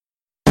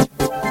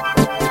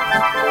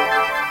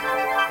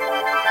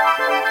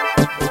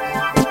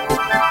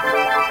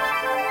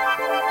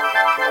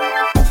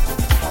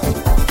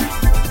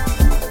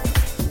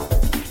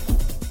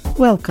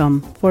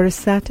Welcome. For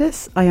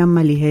Status, I am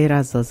Malihe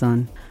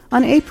Razazan.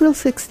 On April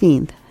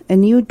 16th, a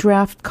new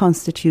draft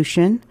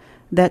constitution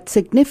that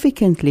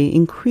significantly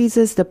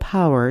increases the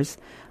powers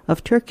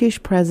of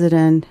Turkish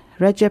President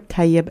Recep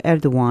Tayyip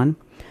Erdogan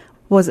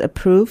was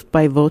approved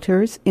by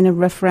voters in a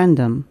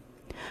referendum.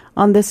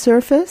 On the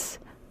surface,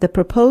 the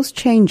proposed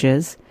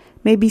changes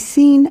may be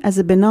seen as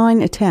a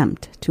benign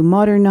attempt to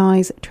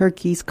modernize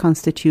Turkey's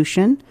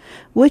constitution,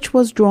 which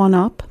was drawn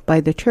up by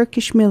the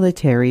Turkish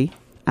military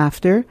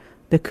after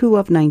the coup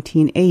of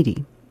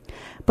 1980.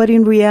 But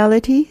in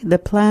reality, the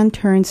plan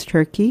turns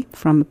Turkey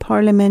from a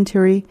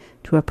parliamentary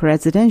to a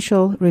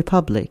presidential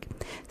republic,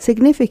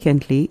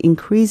 significantly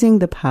increasing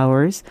the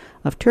powers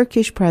of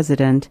Turkish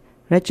President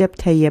Recep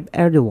Tayyip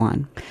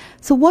Erdogan.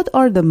 So what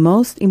are the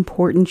most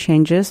important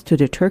changes to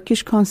the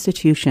Turkish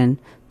constitution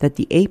that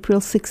the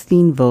April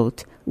 16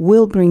 vote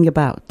will bring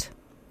about?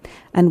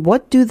 And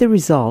what do the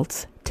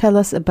results tell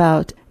us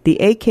about the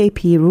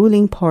AKP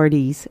ruling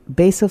party's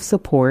base of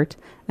support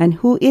and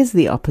who is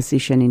the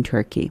opposition in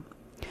Turkey?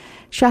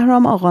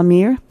 Shahram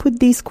Aghamir put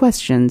these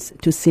questions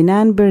to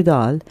Sinan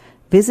Birdal,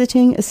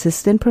 visiting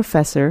assistant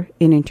professor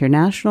in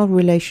international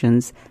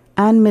relations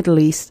and Middle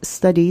East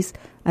studies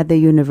at the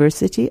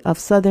University of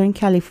Southern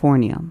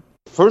California.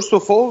 First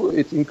of all,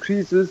 it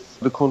increases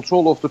the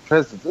control of the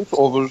president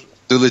over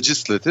the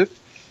legislative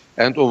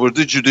and over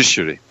the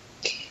judiciary.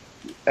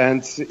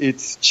 And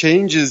it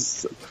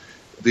changes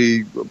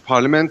the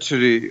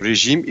parliamentary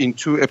regime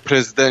into a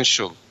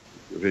presidential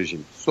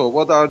regime. So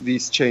what are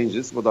these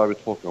changes? What are we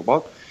talking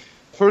about?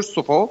 First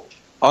of all,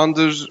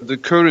 under the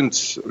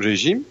current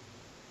regime,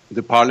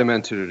 the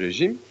parliamentary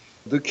regime,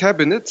 the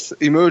cabinet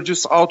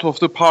emerges out of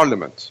the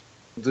parliament.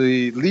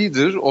 The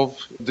leader of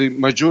the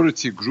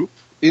majority group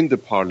in the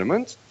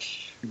parliament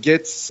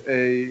gets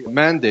a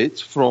mandate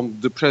from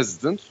the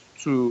president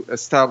to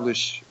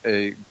establish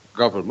a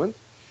government,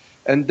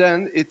 and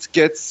then it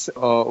gets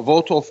a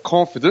vote of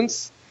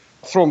confidence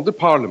from the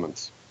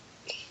parliament.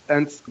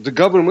 And the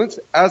government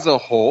as a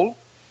whole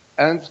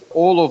and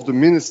all of the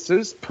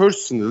ministers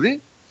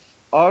personally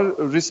are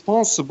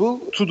responsible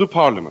to the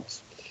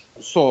parliament.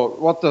 So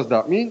what does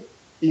that mean?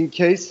 In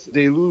case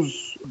they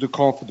lose the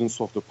confidence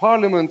of the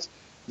parliament,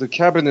 the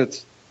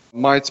cabinet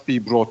might be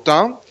brought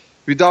down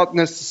without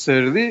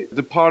necessarily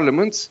the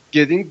parliament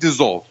getting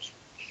dissolved.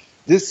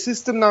 This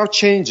system now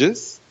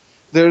changes.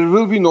 There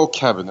will be no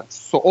cabinet.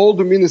 So all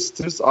the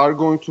ministers are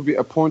going to be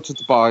appointed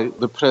by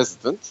the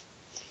president.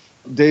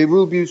 They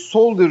will be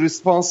solely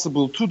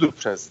responsible to the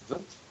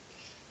president.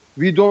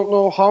 We don't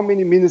know how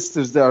many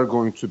ministers there are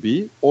going to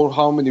be or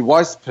how many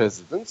vice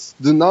presidents.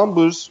 The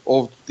numbers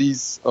of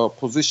these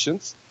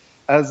positions,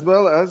 as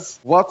well as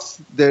what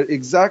their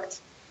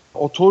exact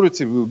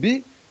authority will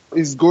be,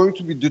 is going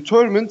to be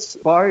determined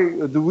by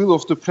the will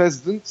of the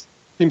president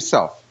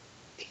himself.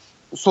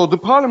 So the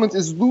parliament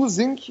is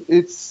losing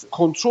its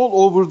control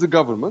over the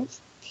government,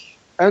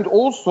 and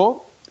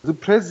also the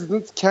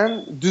president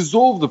can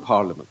dissolve the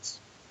parliament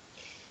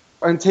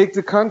and take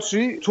the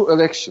country to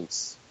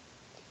elections.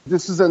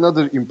 This is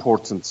another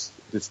important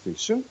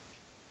distinction.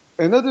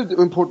 Another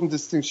important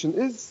distinction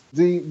is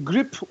the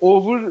grip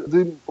over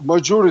the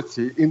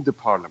majority in the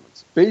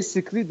parliament.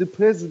 Basically, the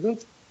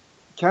president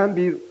can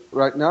be,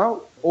 right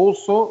now,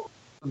 also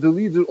the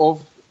leader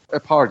of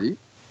a party.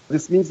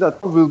 This means that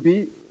he will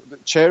be the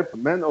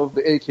chairman of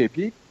the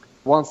AKP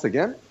once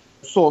again.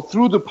 So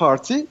through the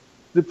party,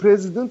 the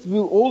president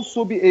will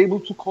also be able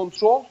to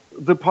control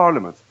the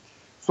parliament.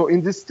 So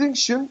in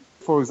distinction,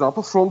 for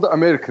example, from the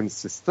American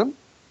system,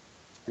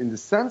 in the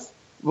sense,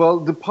 well,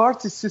 the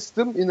party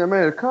system in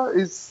America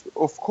is,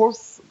 of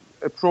course,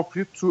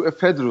 appropriate to a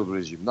federal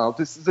regime. Now,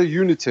 this is a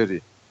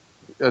unitary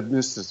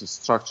administrative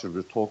structure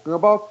we're talking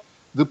about.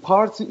 The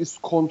party is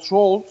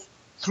controlled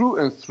through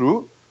and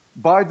through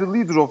by the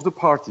leader of the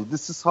party.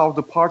 This is how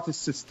the party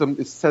system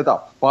is set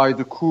up by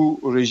the coup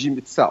regime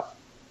itself.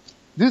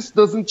 This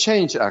doesn't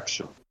change,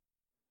 actually,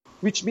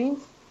 which means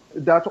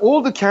that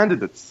all the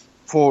candidates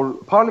for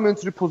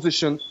parliamentary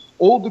position,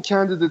 all the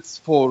candidates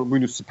for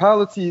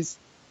municipalities,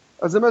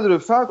 as a matter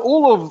of fact,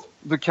 all of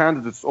the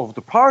candidates of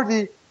the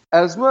party,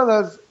 as well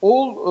as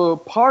all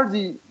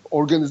party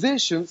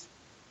organizations,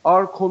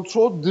 are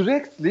controlled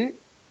directly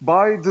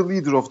by the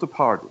leader of the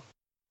party.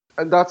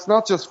 And that's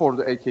not just for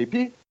the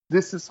AKP.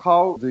 This is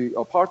how the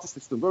party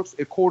system works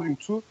according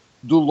to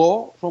the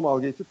law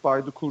promulgated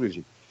by the coup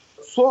regime.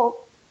 So,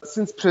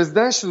 since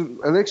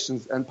presidential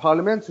elections and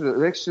parliamentary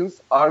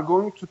elections are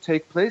going to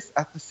take place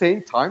at the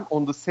same time,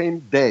 on the same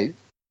day,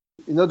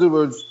 in other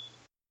words,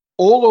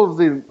 all of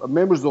the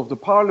members of the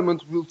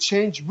parliament will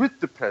change with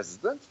the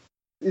president,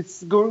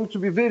 it's going to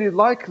be very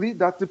likely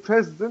that the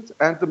president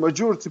and the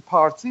majority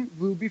party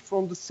will be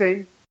from the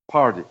same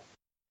party.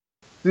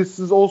 This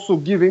is also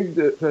giving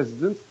the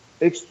president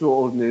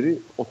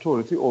extraordinary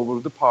authority over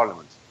the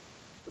parliament.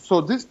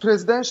 So this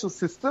presidential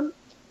system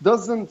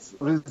doesn't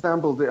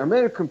resemble the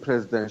American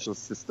presidential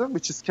system,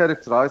 which is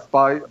characterized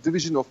by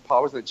division of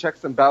powers and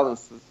checks and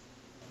balances.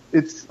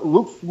 It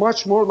looks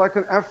much more like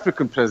an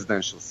African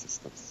presidential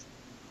system.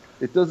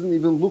 It doesn't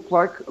even look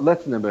like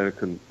Latin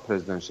American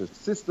presidential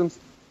systems,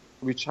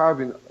 which have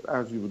been,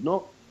 as you would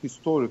know,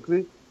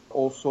 historically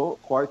also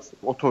quite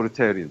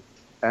authoritarian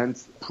and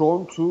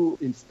prone to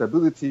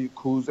instability,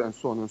 coups, and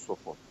so on and so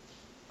forth.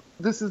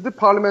 This is the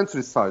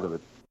parliamentary side of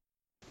it.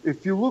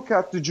 If you look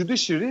at the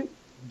judiciary,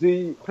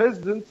 the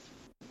president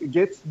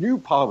gets new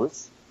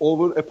powers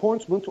over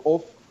appointment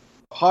of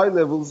high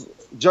levels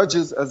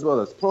judges as well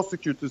as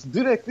prosecutors,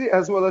 directly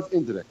as well as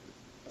indirectly.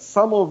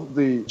 Some of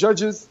the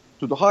judges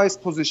to the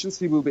highest positions,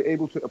 he will be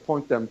able to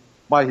appoint them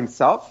by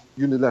himself,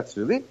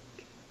 unilaterally.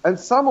 And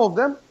some of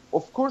them,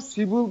 of course,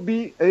 he will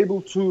be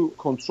able to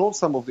control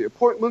some of the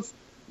appointments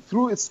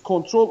through its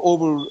control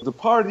over the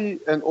party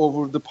and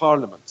over the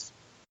parliament.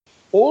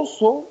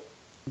 Also,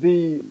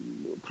 the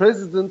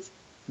president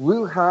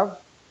will have,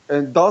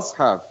 and does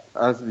have,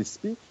 as we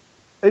speak,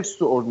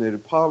 extraordinary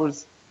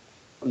powers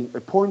in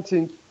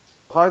appointing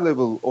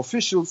high-level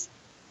officials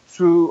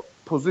to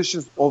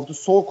positions of the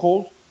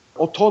so-called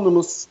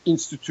autonomous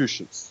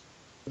institutions.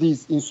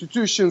 These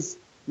institutions,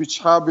 which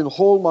have been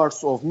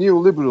hallmarks of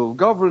neoliberal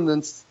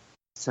governance,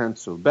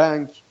 central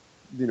bank,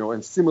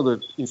 and similar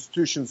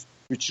institutions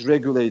which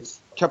regulate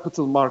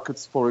capital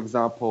markets, for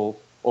example,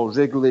 or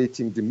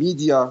regulating the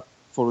media,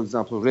 for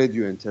example,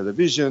 radio and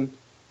television,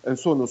 and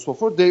so on and so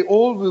forth, they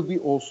all will be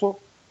also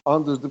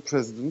under the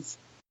president's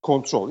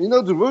control. In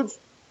other words,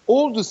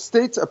 all the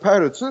state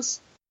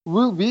apparatus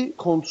will be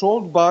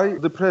controlled by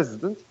the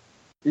president.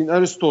 In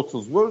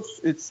Aristotle's words,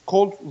 it's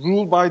called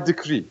rule by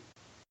decree.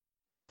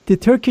 The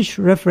Turkish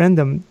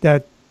referendum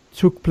that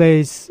took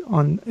place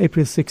on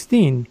April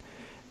 16,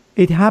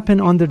 it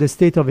happened under the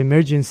state of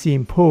emergency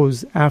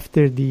imposed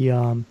after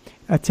the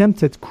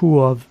attempted coup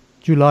of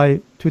July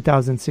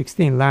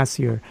 2016, last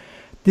year.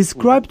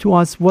 Describe to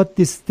us what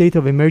this state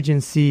of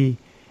emergency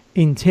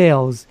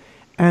entails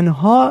and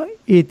how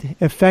it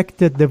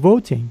affected the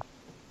voting.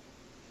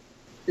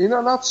 In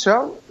a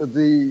nutshell,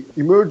 the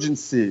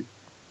emergency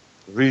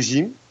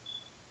regime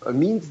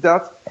means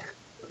that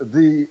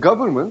the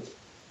government,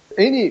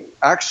 any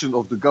action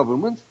of the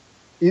government,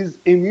 is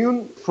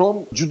immune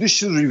from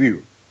judicial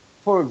review.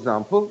 For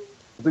example,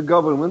 the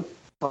government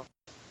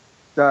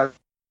that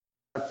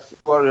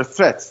you are a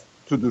threat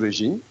to the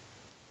regime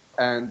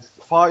and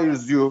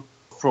fires you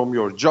from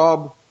your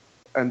job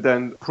and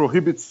then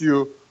prohibits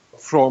you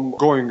from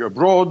going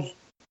abroad.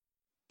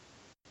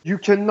 You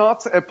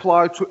cannot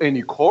apply to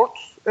any court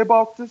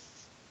about this.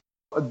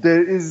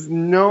 There is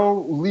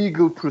no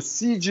legal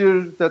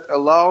procedure that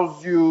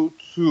allows you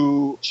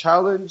to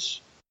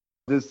challenge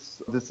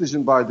this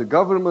decision by the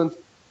government.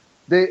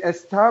 They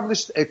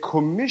established a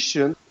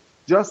commission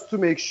just to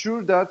make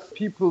sure that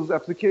people's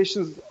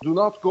applications do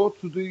not go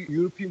to the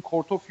European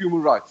Court of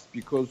Human Rights,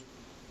 because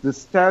the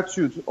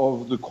statute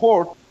of the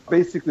court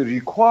basically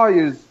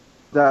requires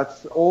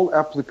that all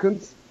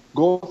applicants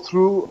go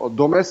through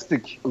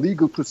domestic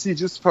legal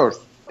procedures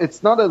first.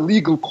 It's not a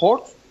legal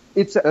court,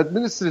 it's an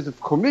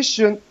administrative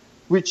commission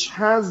which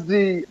has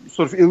the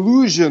sort of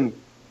illusion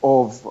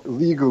of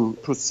legal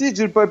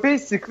procedure, but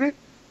basically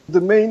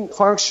the main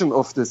function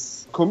of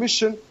this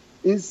commission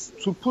is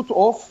to put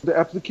off the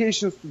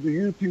applications to the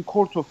European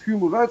Court of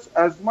Human Rights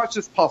as much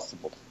as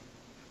possible.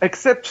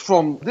 Except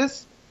from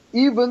this,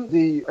 even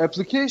the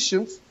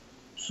applications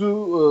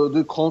to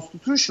the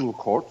Constitutional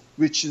Court,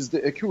 which is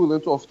the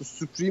equivalent of the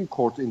Supreme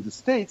Court in the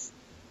States,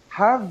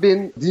 have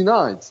been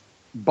denied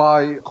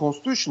by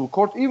Constitutional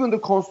Court. Even the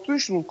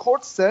Constitutional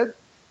Court said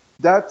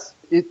that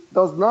it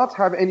does not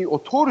have any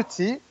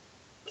authority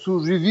to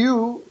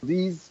review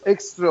these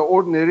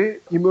extraordinary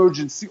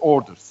emergency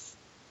orders.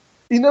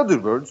 In other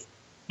words,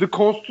 the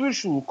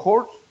Constitutional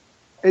Court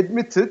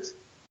admitted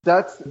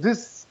that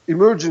this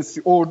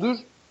emergency order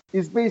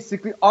is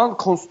basically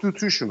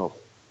unconstitutional.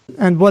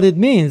 And what it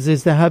means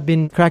is there have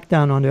been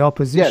crackdown on the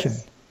opposition.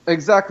 Yes,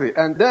 exactly.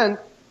 And then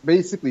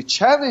basically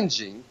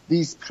challenging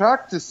these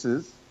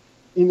practices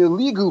in a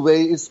legal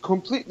way is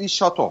completely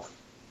shut off.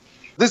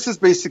 This is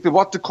basically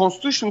what the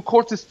Constitutional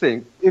Court is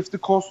saying. If the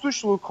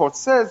Constitutional Court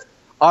says,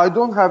 I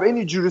don't have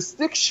any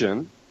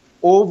jurisdiction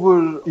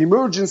over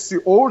emergency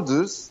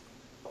orders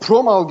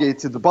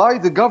promulgated by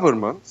the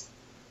government,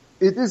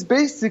 it is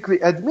basically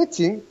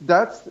admitting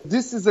that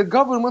this is a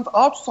government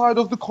outside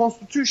of the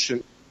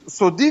Constitution.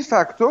 So de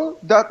facto,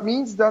 that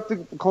means that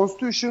the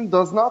Constitution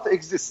does not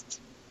exist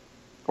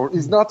or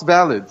is not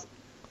valid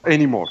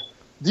anymore.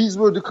 These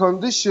were the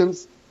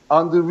conditions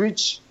under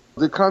which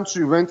the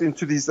country went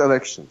into these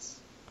elections.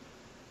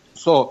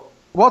 So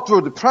what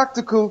were the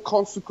practical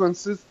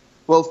consequences?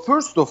 Well,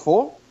 first of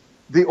all,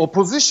 the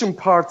opposition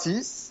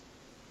parties,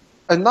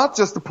 and not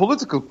just the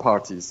political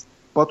parties,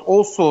 but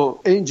also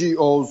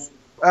NGOs,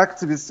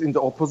 activists in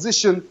the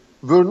opposition,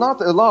 were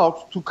not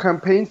allowed to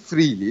campaign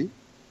freely,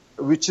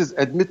 which is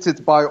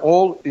admitted by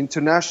all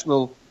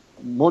international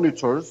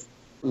monitors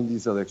in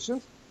these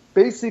elections.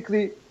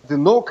 Basically, the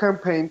no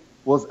campaign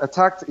was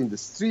attacked in the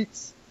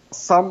streets.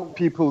 Some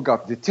people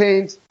got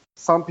detained.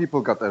 Some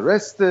people got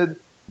arrested.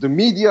 The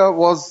media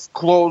was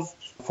closed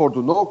for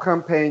the no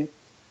campaign.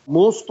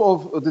 Most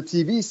of the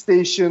TV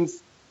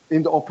stations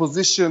in the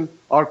opposition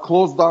are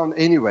closed down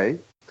anyway.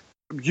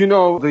 You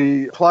know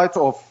the plight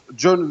of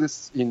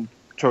journalists in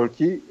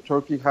Turkey.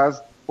 Turkey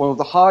has one of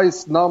the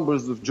highest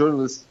numbers of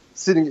journalists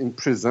sitting in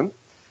prison.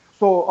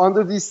 So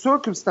under these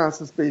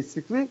circumstances,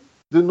 basically,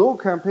 the No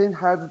campaign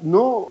had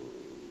no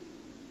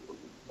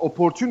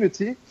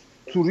opportunity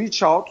to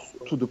reach out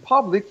to the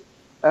public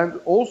and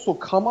also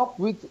come up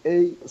with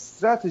a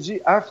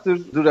strategy after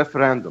the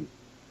referendum.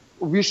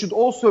 We should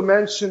also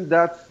mention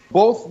that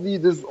both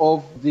leaders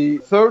of the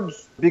third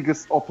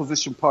biggest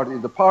opposition party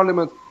in the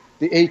parliament,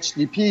 the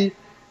HDP,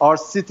 are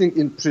sitting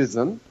in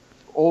prison.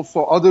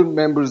 Also, other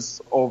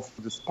members of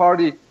this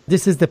party.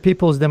 This is the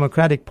People's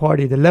Democratic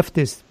Party, the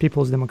leftist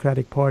People's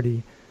Democratic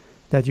Party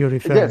that you're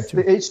referring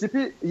to. Yes, the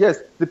HDP, yes,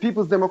 the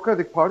People's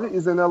Democratic Party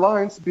is an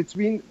alliance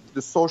between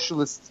the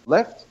socialist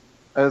left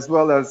as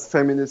well as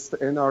feminists,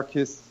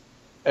 anarchists,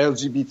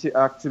 LGBT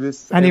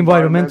activists. And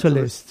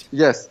environmentalists.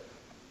 Yes,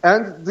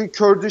 and the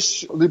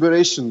Kurdish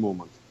liberation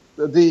movement.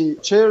 The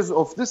chairs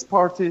of this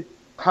party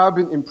have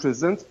been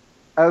imprisoned,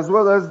 as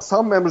well as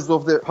some members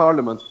of the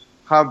parliament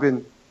have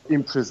been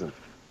imprisoned.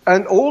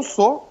 And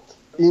also,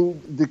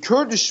 in the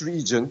Kurdish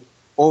region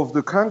of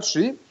the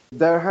country,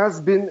 there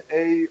has been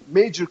a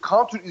major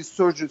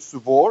counter-insurgency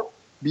war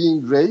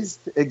being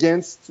raised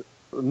against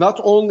not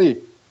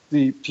only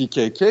the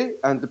PKK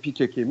and the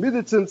PKK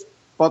militants,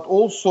 but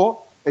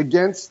also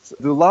against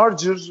the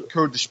larger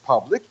Kurdish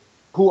public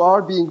who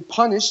are being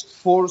punished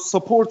for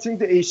supporting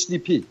the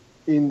HDP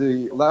in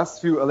the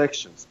last few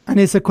elections. And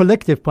it's a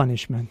collective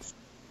punishment.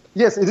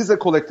 Yes, it is a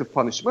collective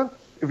punishment.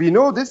 We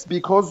know this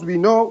because we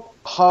know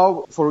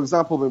how, for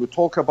example, when we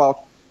talk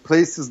about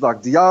places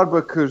like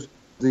Diyarbakir,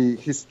 the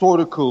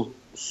historical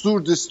Sur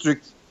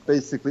district,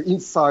 basically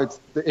inside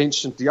the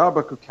ancient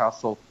Diyarbakir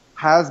castle,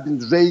 has been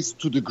razed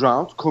to the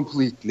ground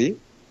completely.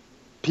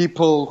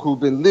 People who've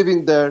been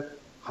living there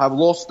have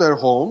lost their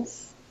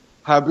homes,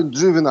 have been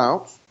driven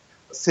out.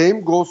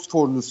 Same goes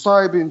for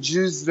Nusaybin,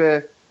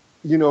 Cizre.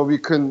 You know, we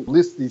can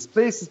list these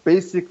places.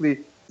 Basically,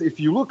 if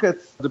you look at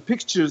the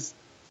pictures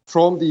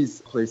from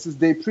these places,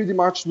 they pretty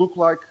much look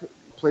like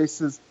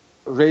places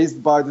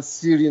raised by the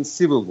Syrian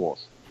civil war.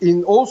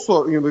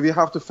 Also, we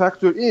have to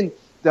factor in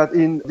that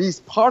in these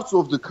parts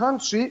of the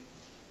country,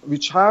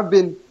 which have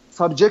been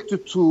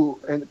subjected to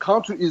a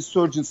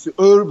counterinsurgency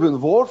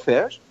urban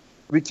warfare,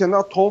 we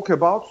cannot talk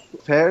about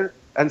fair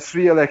and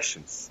free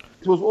elections.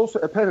 It was also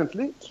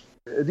apparently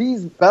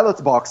these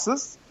ballot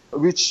boxes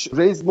which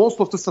raised most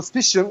of the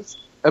suspicions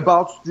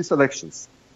about these elections.